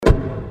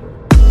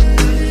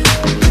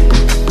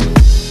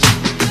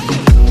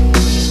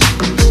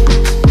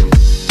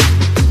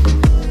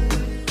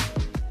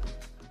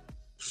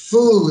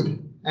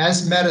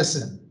as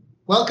medicine.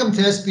 Welcome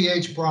to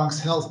SBH Bronx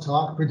Health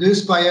Talk,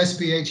 produced by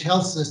SBH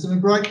Health System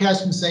and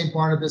broadcast from St.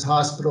 Barnabas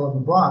Hospital in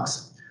the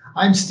Bronx.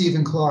 I'm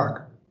Stephen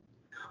Clark.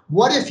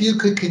 What if you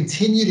could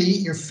continue to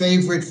eat your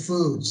favorite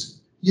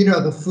foods? You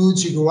know, the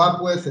foods you grew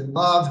up with and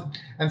love,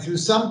 and through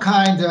some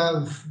kind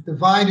of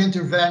divine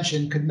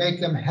intervention could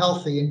make them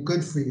healthy and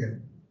good for you.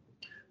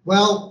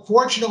 Well,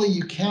 fortunately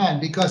you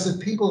can, because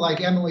of people like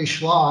Emily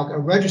Schlag, a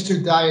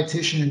registered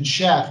dietitian and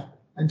chef,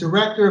 and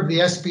director of the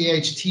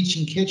SBH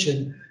Teaching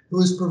Kitchen,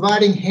 who is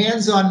providing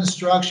hands-on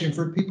instruction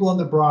for people in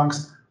the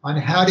Bronx on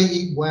how to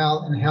eat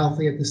well and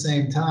healthy at the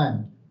same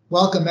time.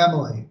 Welcome,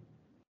 Emily.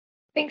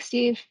 Thanks,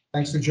 Steve.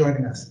 Thanks for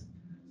joining us.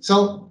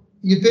 So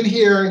you've been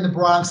here in the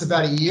Bronx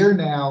about a year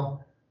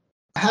now.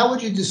 How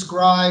would you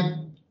describe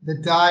the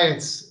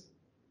diets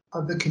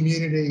of the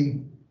community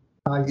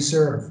you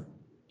serve?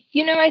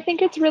 You know, I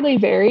think it's really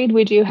varied.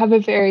 We do have a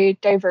very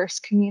diverse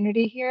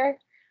community here.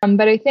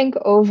 But I think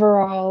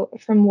overall,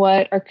 from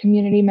what our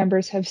community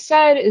members have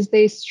said, is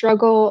they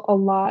struggle a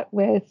lot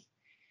with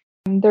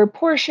their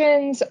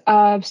portions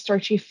of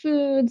starchy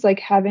foods, like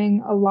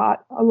having a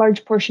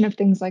large portion of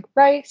things like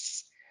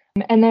rice.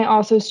 And they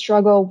also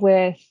struggle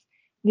with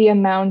the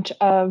amount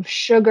of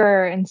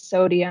sugar and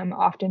sodium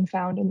often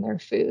found in their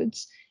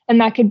foods. And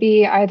that could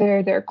be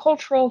either their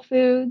cultural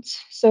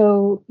foods.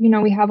 So, you know,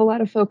 we have a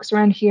lot of folks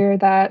around here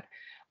that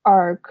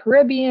are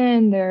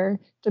Caribbean, they're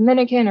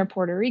Dominican or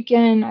Puerto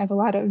Rican. I have a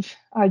lot of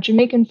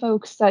Jamaican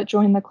folks that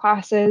join the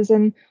classes.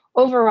 And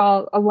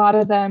overall, a lot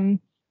of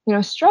them, you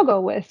know,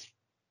 struggle with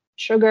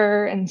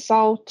sugar and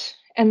salt.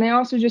 And they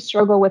also just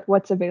struggle with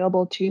what's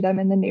available to them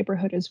in the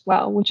neighborhood as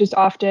well, which is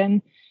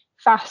often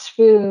fast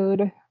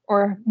food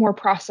or more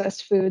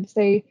processed foods.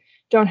 They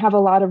don't have a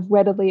lot of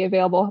readily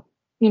available,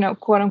 you know,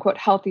 quote unquote,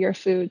 healthier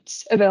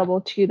foods available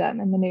to them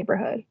in the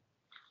neighborhood.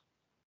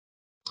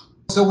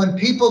 So when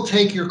people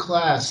take your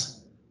class,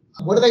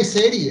 what do they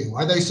say to you?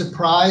 Are they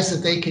surprised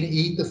that they can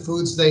eat the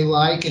foods they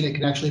like and it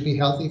can actually be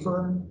healthy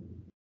for them?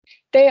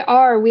 They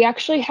are. We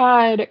actually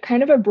had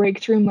kind of a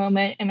breakthrough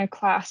moment in a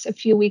class a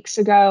few weeks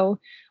ago.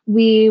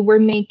 We were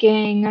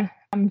making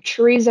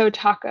chorizo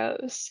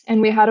tacos, and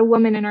we had a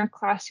woman in our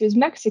class who's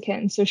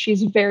Mexican, so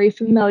she's very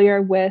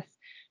familiar with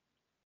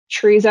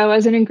chorizo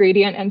as an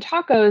ingredient and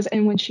tacos.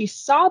 And when she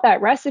saw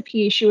that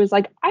recipe, she was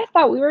like, I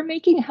thought we were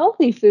making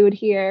healthy food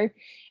here.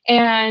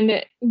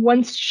 And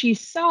once she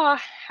saw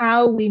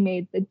how we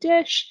made the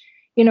dish,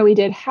 you know, we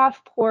did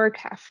half pork,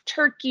 half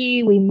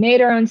turkey. We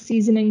made our own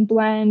seasoning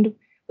blend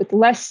with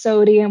less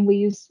sodium. We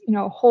used, you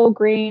know, whole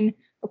grain,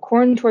 a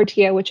corn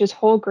tortilla, which is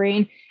whole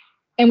grain.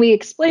 And we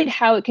explained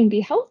how it can be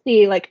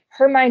healthy. Like,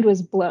 her mind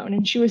was blown.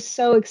 And she was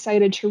so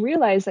excited to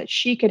realize that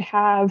she could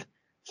have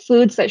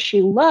foods that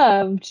she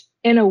loved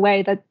in a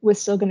way that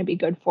was still going to be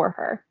good for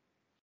her.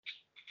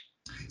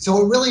 So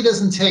it really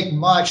doesn't take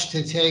much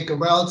to take a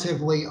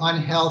relatively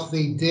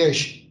unhealthy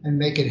dish and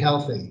make it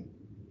healthy.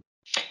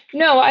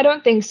 No, I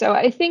don't think so.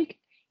 I think,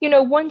 you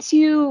know, once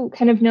you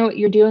kind of know what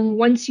you're doing,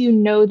 once you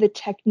know the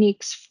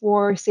techniques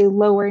for, say,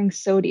 lowering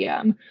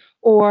sodium,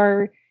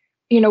 or,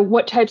 you know,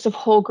 what types of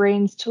whole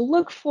grains to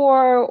look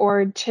for,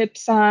 or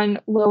tips on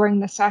lowering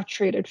the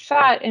saturated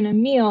fat in a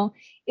meal,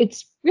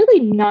 it's really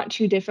not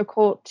too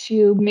difficult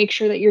to make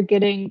sure that you're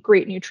getting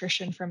great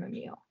nutrition from a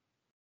meal.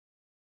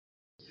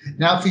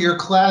 Now, for your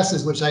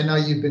classes, which I know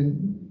you've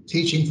been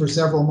teaching for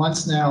several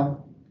months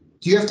now,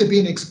 do you have to be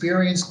an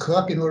experienced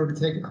cook in order to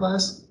take a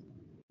class?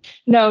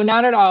 No,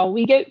 not at all.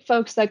 We get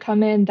folks that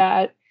come in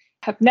that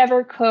have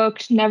never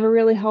cooked, never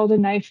really held a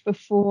knife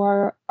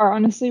before, are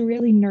honestly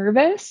really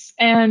nervous,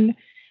 and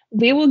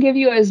we will give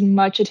you as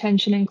much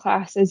attention in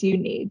class as you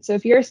need. So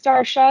if you're a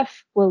star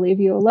chef, we'll leave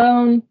you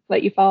alone,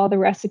 let you follow the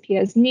recipe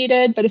as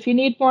needed. But if you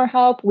need more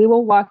help, we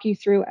will walk you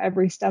through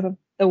every step of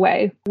the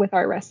way with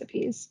our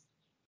recipes.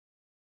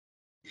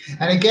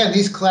 And again,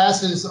 these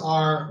classes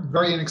are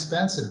very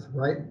inexpensive,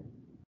 right?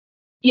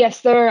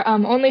 Yes, they're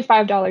only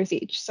 $5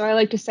 each. So I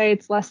like to say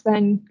it's less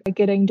than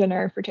getting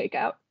dinner for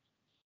takeout.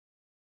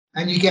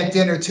 And you get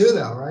dinner too,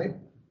 though, right?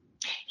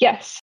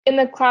 Yes. In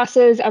the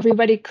classes,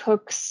 everybody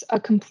cooks a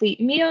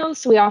complete meal.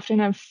 So we often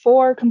have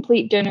 4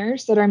 complete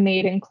dinners that are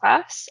made in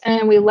class,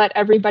 and we let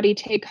everybody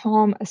take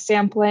home a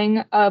sampling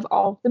of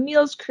all of the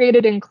meals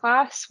created in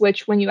class,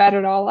 which when you add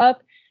it all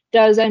up,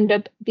 does end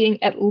up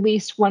being at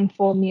least 1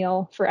 full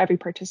meal for every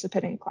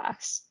participant in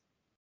class.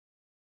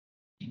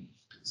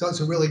 So it's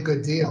a really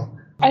good deal.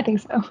 I think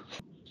so.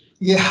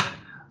 Yeah.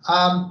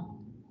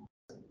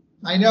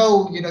 I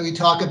know, you know, you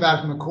talk about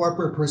it from a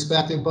corporate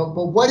perspective, but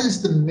what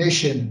is the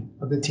mission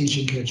of the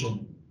Teaching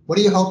Kitchen? What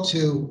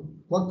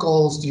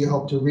goals do you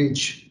hope to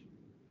reach,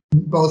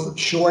 both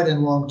short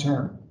and long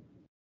term?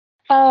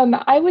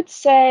 I would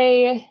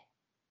say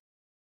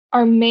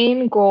our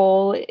main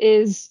goal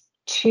is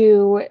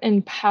to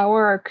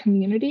empower our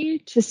community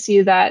to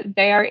see that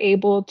they are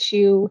able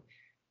to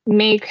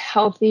make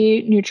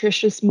healthy,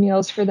 nutritious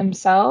meals for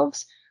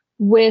themselves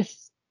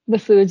with the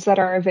foods that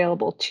are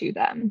available to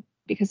them,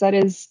 because that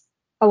is,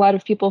 a lot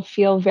of people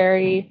feel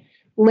very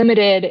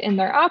limited in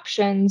their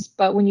options,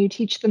 but when you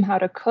teach them how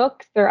to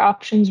cook, their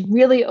options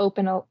really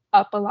open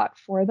up a lot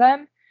for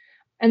them.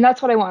 And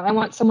that's what I want. I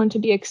want someone to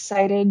be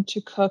excited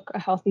to cook a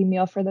healthy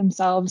meal for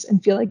themselves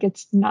and feel like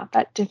it's not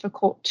that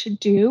difficult to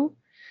do.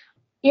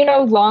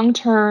 Long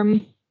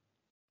term,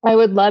 I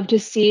would love to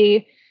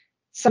see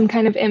some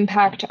kind of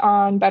impact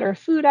on better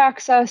food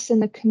access in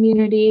the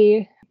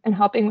community and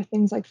helping with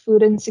things like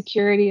food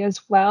insecurity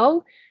as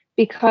well,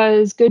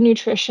 because good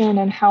nutrition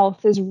and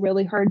health is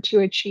really hard to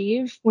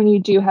achieve when you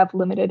do have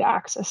limited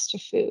access to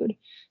food.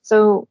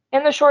 So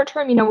in the short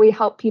term, we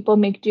help people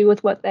make do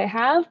with what they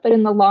have, but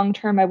in the long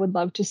term, I would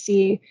love to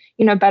see,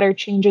 better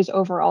changes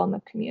overall in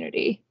the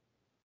community.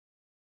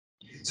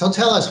 So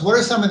tell us, what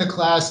are some of the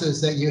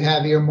classes that you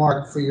have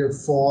earmarked for your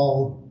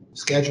fall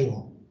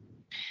schedule?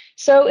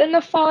 So in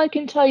the fall, I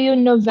can tell you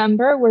in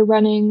November, we're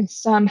running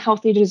some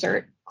healthy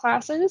dessert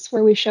classes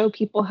where we show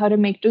people how to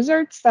make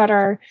desserts that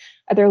are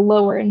either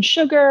lower in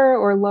sugar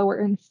or lower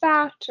in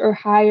fat or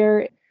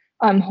higher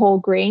whole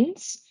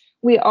grains.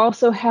 We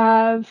also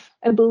have,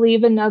 I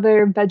believe,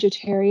 another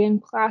vegetarian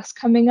class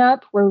coming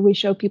up where we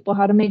show people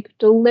how to make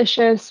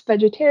delicious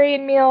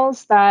vegetarian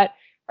meals that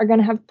are going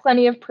to have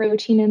plenty of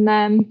protein in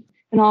them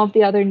and all of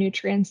the other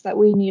nutrients that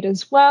we need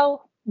as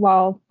well,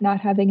 while not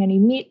having any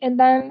meat in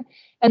them.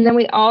 And then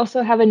we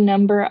also have a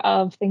number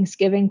of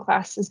Thanksgiving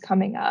classes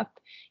coming up.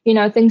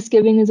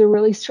 Thanksgiving is a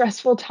really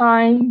stressful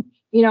time.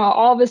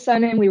 All of a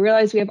sudden we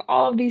realize we have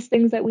all of these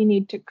things that we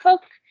need to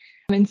cook.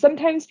 And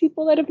sometimes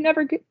people that have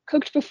never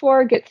cooked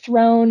before get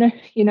thrown,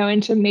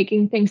 into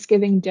making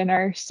Thanksgiving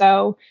dinner.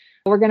 So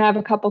we're going to have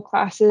a couple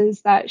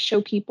classes that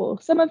show people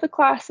some of the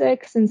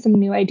classics and some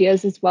new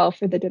ideas as well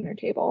for the dinner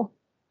table.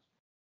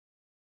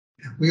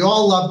 We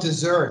all love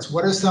desserts.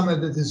 What are some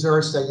of the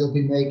desserts that you'll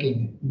be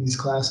making in these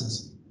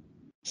classes?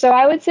 So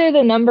I would say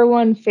the number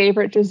one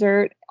favorite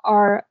dessert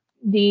are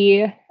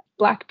the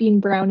black bean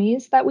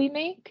brownies that we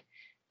make.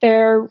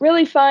 They're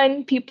really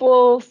fun.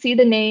 People see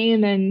the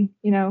name and,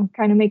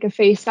 kind of make a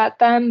face at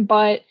them.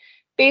 But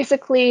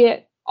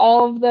basically,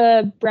 all of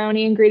the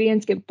brownie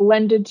ingredients get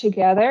blended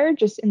together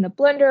just in the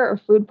blender or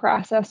food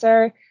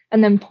processor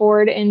and then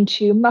poured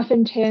into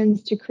muffin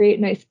tins to create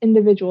nice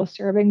individual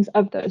servings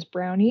of those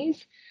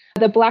brownies.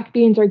 The black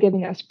beans are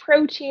giving us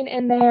protein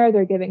in there.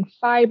 They're giving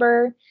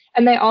fiber.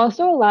 And they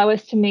also allow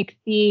us to make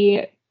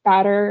the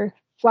batter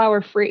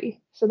flour-free.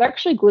 So they're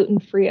actually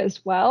gluten-free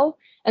as well,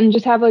 and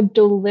just have a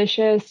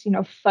delicious,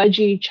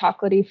 fudgy,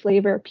 chocolatey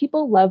flavor.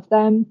 People love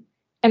them,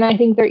 and I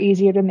think they're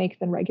easier to make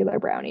than regular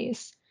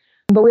brownies.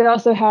 But we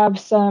also have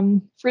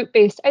some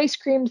fruit-based ice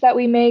creams that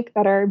we make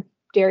that are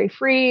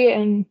dairy-free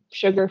and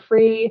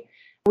sugar-free.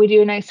 We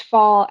do a nice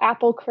fall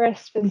apple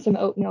crisp and some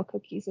oatmeal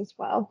cookies as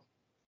well.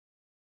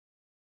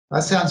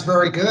 That sounds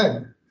very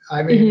good.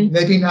 I mean,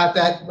 maybe not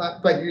that,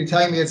 but you're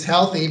telling me it's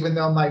healthy, even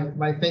though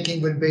my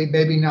thinking would be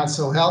maybe not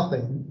so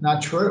healthy.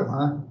 Not true,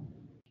 huh?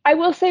 I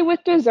will say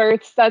with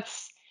desserts,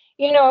 that's,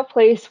 a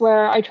place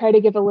where I try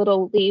to give a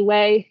little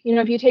leeway.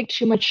 If you take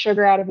too much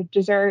sugar out of a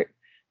dessert,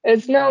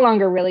 it's no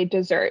longer really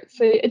dessert.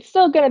 So it's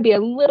still going to be a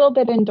little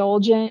bit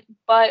indulgent,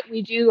 but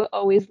we do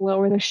always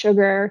lower the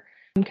sugar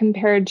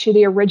compared to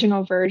the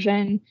original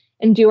version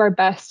and do our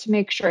best to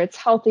make sure it's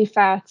healthy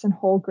fats and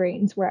whole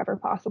grains wherever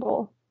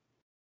possible.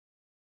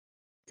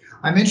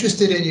 I'm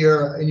interested in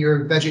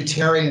your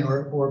vegetarian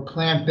or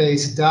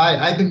plant-based diet.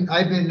 I've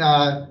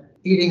been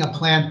eating a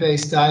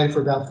plant-based diet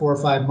for about 4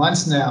 or 5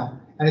 months now,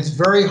 and it's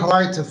very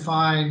hard to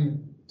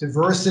find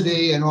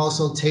diversity and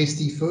also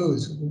tasty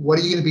foods. What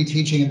are you going to be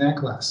teaching in that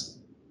class?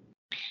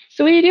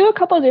 So we do a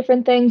couple of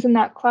different things in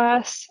that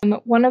class.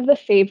 One of the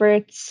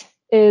favorites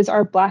is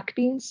our black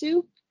bean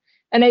soup.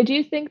 And I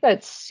do think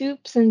that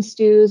soups and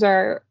stews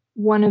are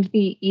one of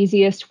the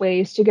easiest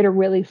ways to get a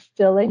really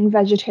filling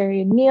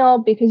vegetarian meal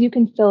because you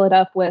can fill it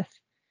up with,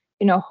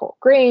 whole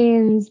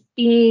grains,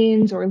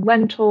 beans, or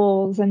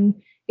lentils,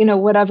 and,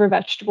 whatever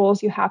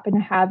vegetables you happen to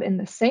have in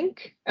the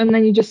sink. And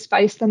then you just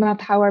spice them up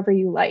however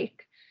you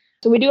like.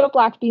 So we do a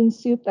black bean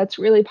soup that's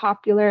really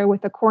popular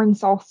with a corn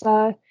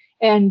salsa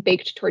and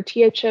baked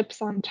tortilla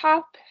chips on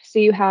top. So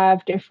you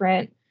have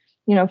different,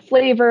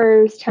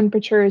 flavors,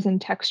 temperatures,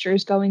 and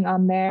textures going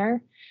on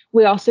there.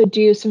 We also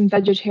do some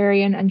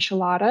vegetarian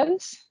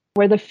enchiladas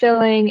where the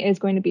filling is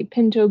going to be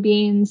pinto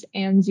beans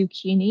and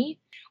zucchini.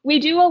 We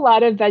do a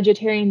lot of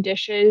vegetarian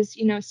dishes,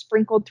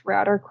 sprinkled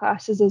throughout our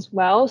classes as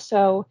well.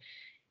 So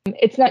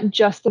it's not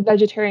just the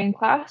vegetarian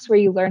class where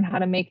you learn how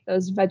to make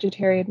those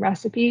vegetarian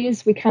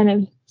recipes. We kind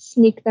of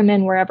sneak them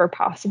in wherever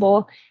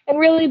possible. And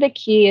really the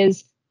key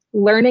is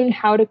learning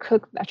how to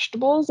cook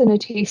vegetables in a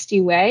tasty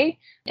way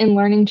and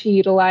learning to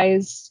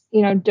utilize,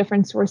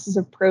 different sources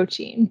of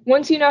protein.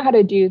 Once you know how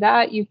to do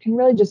that, you can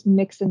really just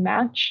mix and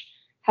match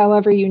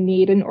however you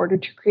need in order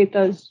to create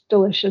those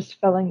delicious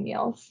filling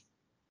meals.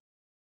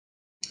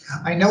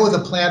 I know with a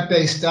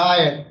plant-based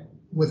diet,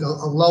 with a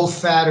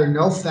low-fat or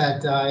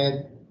no-fat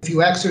diet, if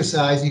you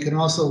exercise, you can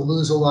also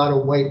lose a lot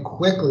of weight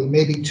quickly,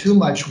 maybe too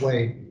much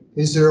weight.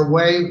 Is there a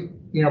way,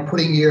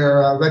 putting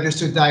your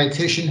registered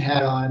dietitian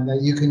hat on,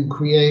 that you can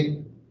create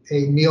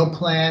a meal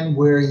plan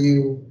where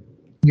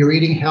you're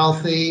eating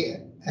healthy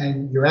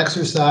and you're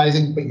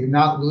exercising, but you're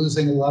not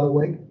losing a lot of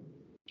weight?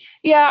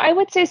 Yeah, I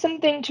would say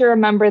something to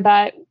remember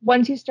that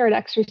once you start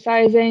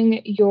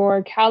exercising,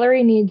 your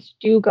calorie needs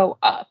do go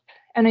up.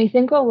 And I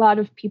think a lot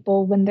of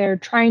people, when they're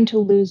trying to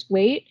lose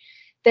weight,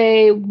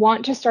 they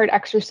want to start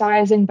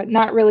exercising, but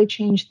not really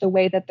change the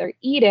way that they're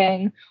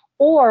eating,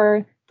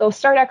 or they'll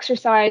start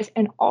exercise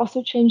and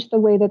also change the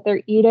way that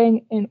they're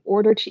eating in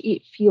order to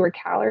eat fewer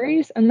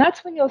calories. And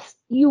that's when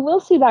you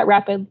will see that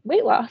rapid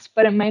weight loss,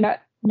 but it might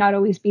not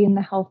always be in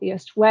the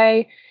healthiest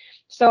way.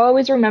 So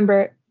always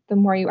remember the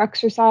more you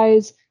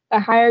exercise, the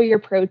higher your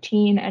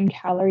protein and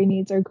calorie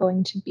needs are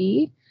going to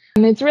be.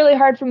 And it's really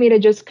hard for me to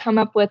just come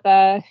up with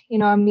a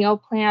meal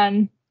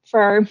plan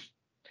for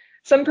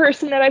some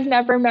person that I've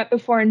never met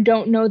before and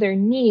don't know their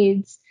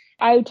needs.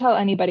 I would tell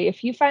anybody,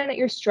 if you find that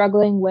you're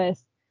struggling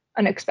with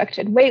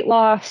unexpected weight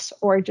loss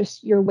or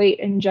just your weight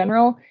in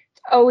general,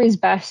 it's always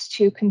best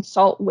to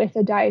consult with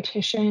a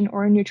dietitian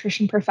or a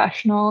nutrition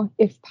professional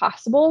if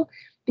possible,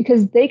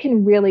 because they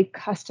can really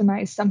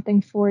customize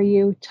something for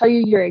you, tell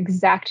you your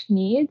exact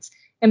needs,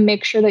 and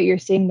make sure that you're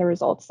seeing the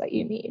results that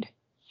you need.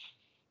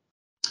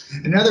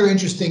 Another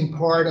interesting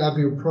part of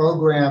your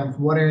program,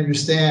 from what I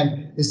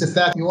understand, is the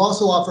fact you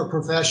also offer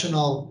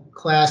professional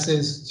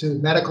classes to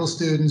medical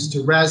students,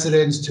 to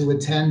residents, to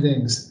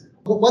attendings.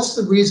 What's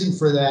the reason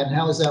for that, and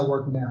how is that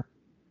working out?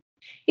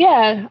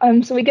 Yeah,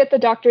 so we get the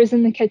doctors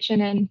in the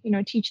kitchen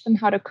and teach them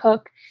how to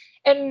cook.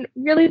 And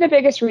really the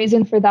biggest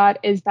reason for that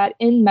is that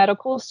in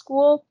medical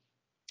school,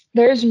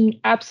 there's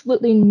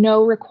absolutely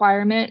no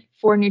requirement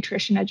for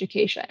nutrition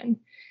education.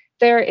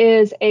 There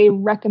is a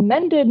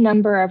recommended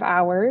number of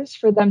hours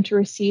for them to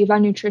receive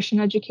on nutrition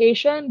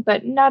education,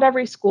 but not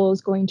every school is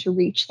going to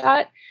reach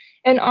that.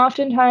 And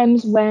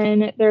oftentimes,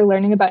 when they're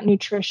learning about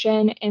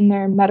nutrition in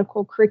their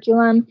medical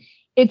curriculum,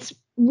 it's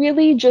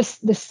really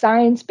just the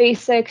science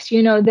basics.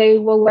 They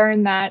will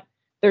learn that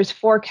there's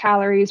 4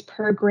 calories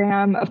per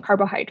gram of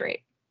carbohydrate.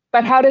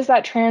 But how does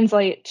that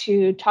translate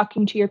to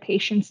talking to your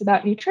patients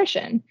about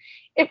nutrition?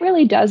 It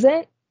really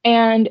doesn't.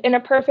 And in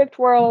a perfect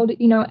world,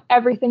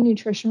 everything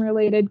nutrition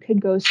related could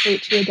go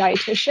straight to a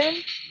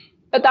dietitian,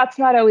 but that's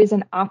not always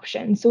an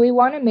option. So we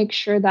want to make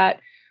sure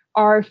that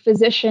our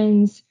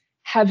physicians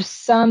have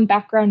some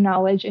background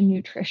knowledge in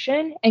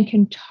nutrition and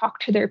can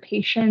talk to their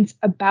patients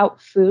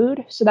about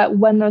food so that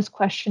when those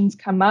questions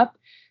come up,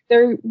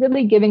 they're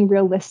really giving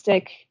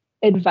realistic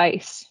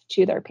advice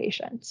to their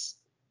patients.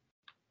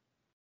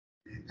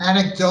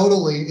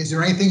 Anecdotally, is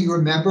there anything you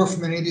remember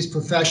from any of these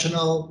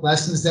professional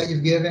lessons that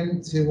you've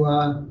given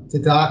to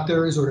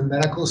doctors or to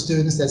medical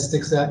students that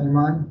sticks out in your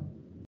mind?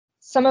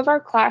 Some of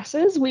our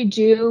classes, we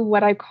do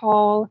what I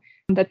call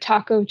the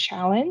taco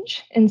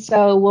challenge. And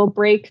so we'll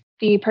break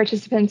the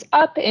participants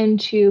up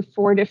into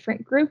 4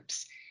 different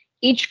groups.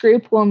 Each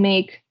group will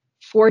make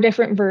 4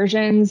 different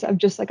versions of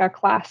just like a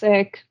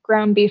classic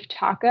ground beef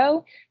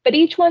taco, but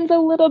each one's a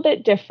little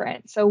bit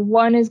different. So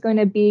one is going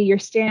to be your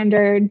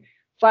standard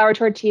flour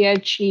tortilla,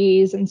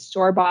 cheese, and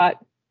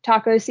store-bought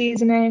taco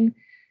seasoning.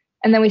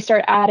 And then we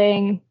start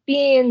adding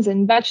beans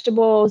and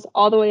vegetables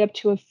all the way up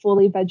to a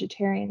fully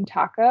vegetarian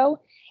taco.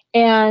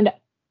 And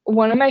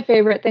one of my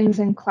favorite things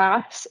in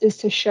class is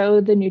to show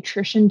the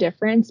nutrition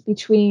difference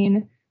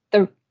between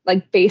the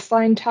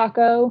baseline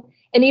taco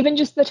and even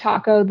just the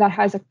taco that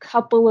has a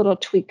couple little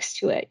tweaks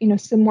to it,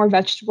 some more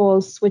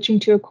vegetables, switching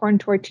to a corn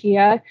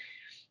tortilla.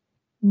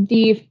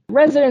 The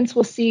residents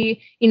will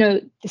see,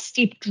 the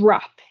steep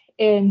drop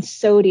in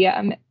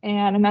sodium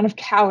and amount of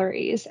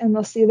calories, and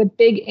they'll see the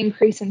big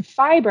increase in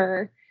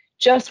fiber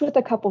just with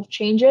a couple of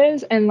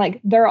changes. And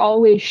they're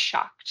always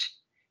shocked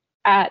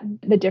at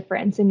the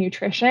difference in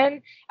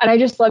nutrition. And I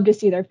just love to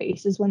see their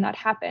faces when that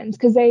happens,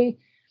 because they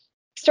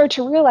start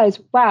to realize,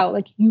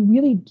 wow, you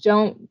really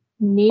don't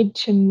need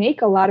to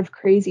make a lot of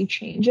crazy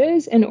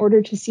changes in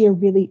order to see a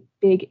really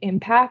big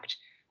impact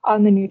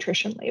on the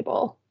nutrition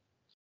label.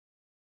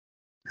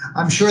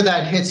 I'm sure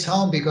that hits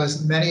home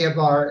because many of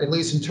our, at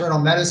least internal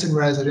medicine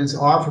residents,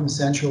 are from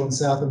Central and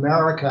South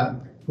America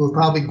who have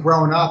probably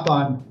grown up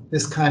on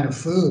this kind of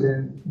food,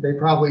 and they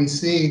probably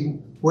see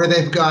where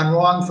they've gone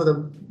wrong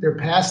for their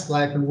past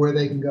life and where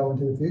they can go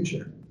into the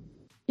future.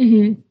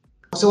 Mm-hmm.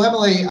 So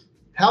Emily,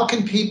 how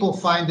can people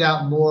find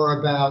out more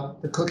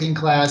about the cooking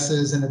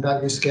classes and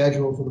about your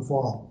schedule for the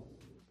fall?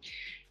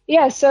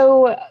 Yeah,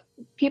 so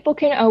people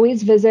can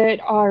always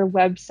visit our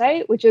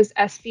website, which is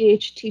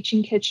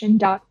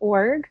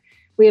sbhteachingkitchen.org.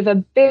 We have a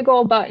big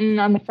old button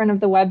on the front of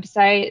the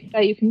website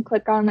that you can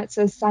click on that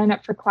says sign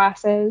up for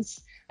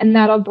classes. And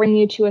that'll bring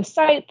you to a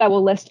site that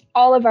will list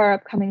all of our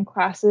upcoming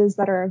classes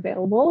that are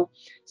available.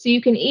 So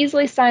you can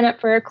easily sign up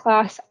for a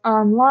class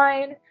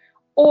online,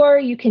 or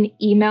you can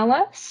email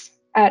us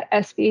at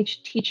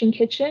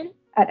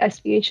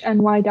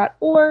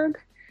sbhteachingkitchen@sbhny.org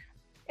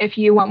if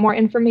you want more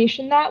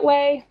information that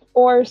way,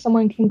 or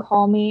someone can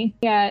call me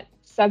at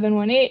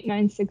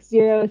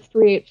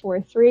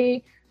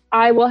 718-960-3843.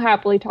 I will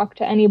happily talk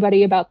to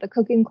anybody about the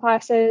cooking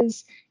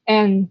classes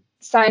and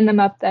sign them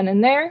up then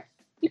and there.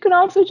 You can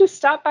also just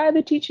stop by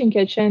the teaching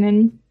kitchen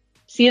and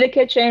see the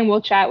kitchen.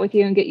 We'll chat with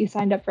you and get you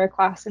signed up for a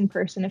class in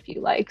person if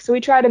you like. So we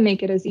try to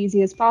make it as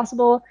easy as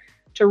possible,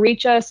 to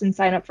reach us and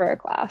sign up for a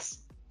class.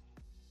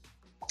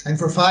 And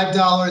for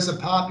 $5 a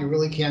pop, you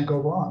really can't go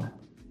wrong.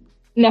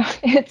 No,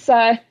 it's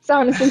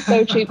honestly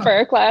so cheap for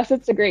a class.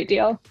 It's a great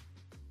deal.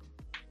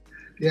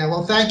 Yeah,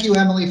 well, thank you,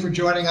 Emily, for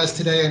joining us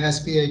today on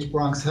SBH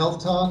Bronx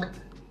Health Talk.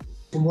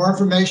 For more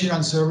information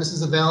on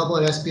services available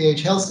at SBH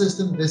Health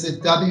System,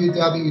 visit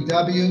www.sbhny.org.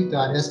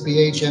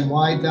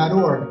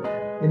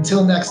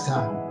 Until next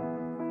time.